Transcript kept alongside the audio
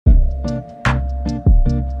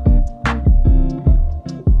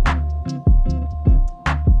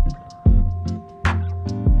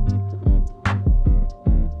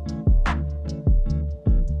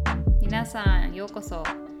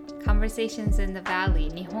Conversations in the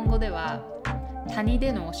Valley 日本語では谷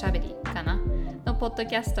でのおしゃべりかなのポッド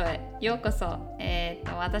キャストへようこそ。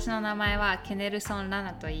私の名前はケネルソン・ラ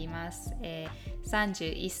ナと言います。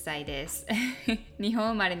31歳です。日本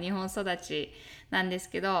生まれ日本育ちなんです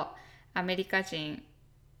けど、アメリカ人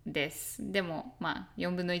です。でも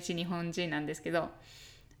4分の1日本人なんですけど、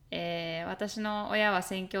私の親は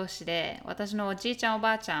宣教師で、私のおじいちゃんお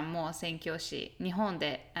ばあちゃんも宣教師、日本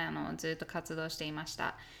でずっと活動していまし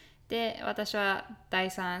た。で、私は第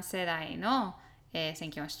3世代の、宣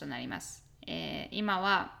教師となります。今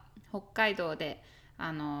は北海道で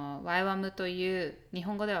YWAM という日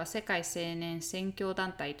本語では世界青年宣教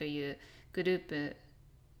団体というグループ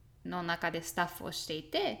の中でスタッフをしてい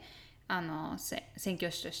て、宣教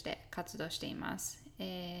師として活動しています。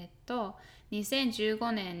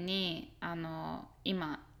2015年に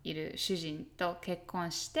今いる主人と結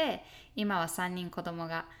婚して、今は3人子供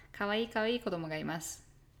が、かわいい子供がいます。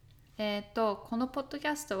このポッドキ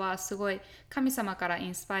ャストはすごい神様からイ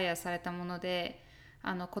ンスパイアされたもので、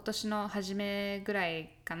今年の初めぐらい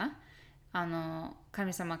かな、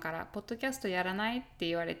神様からポッドキャストやらないって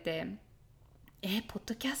言われて、ポッ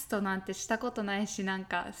ドキャストなんてしたことないし、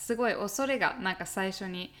すごい恐れが最初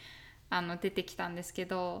に出てきたんですけ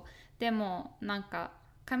ど、でも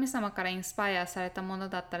神様からインスパイアされたもの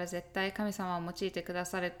だったら絶対神様を用いてくだ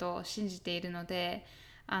さると信じているので、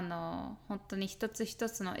本当に一つ一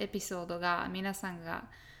つのエピソードが皆さんが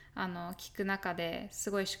聞く中です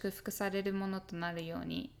ごい祝福されるものとなるよう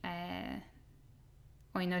に、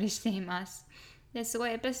お祈りしています。ですご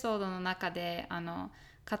いエピソードの中で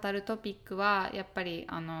語るトピックはやっぱり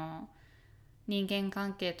人間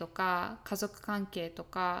関係とか家族関係と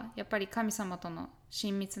か、やっぱり神様との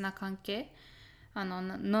親密な関係の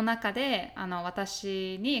中で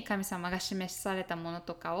私に神様が示されたもの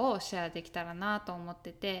とかをシェアできたらなと思っ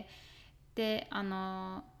てて、で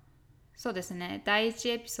そうですね、第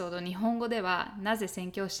1エピソード日本語ではなぜ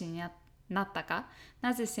宣教師になったか、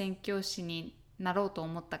なぜ宣教師になろうと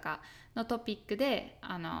思ったかのトピックで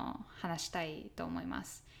話したいと思いま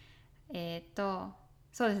す。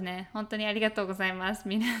そうですね、本当にありがとうございます。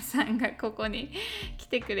皆さんがここに来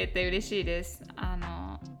てくれて嬉しいです。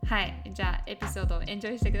はい、じゃあエピソードをエンジ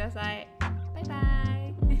ョイしてください。バイバイ。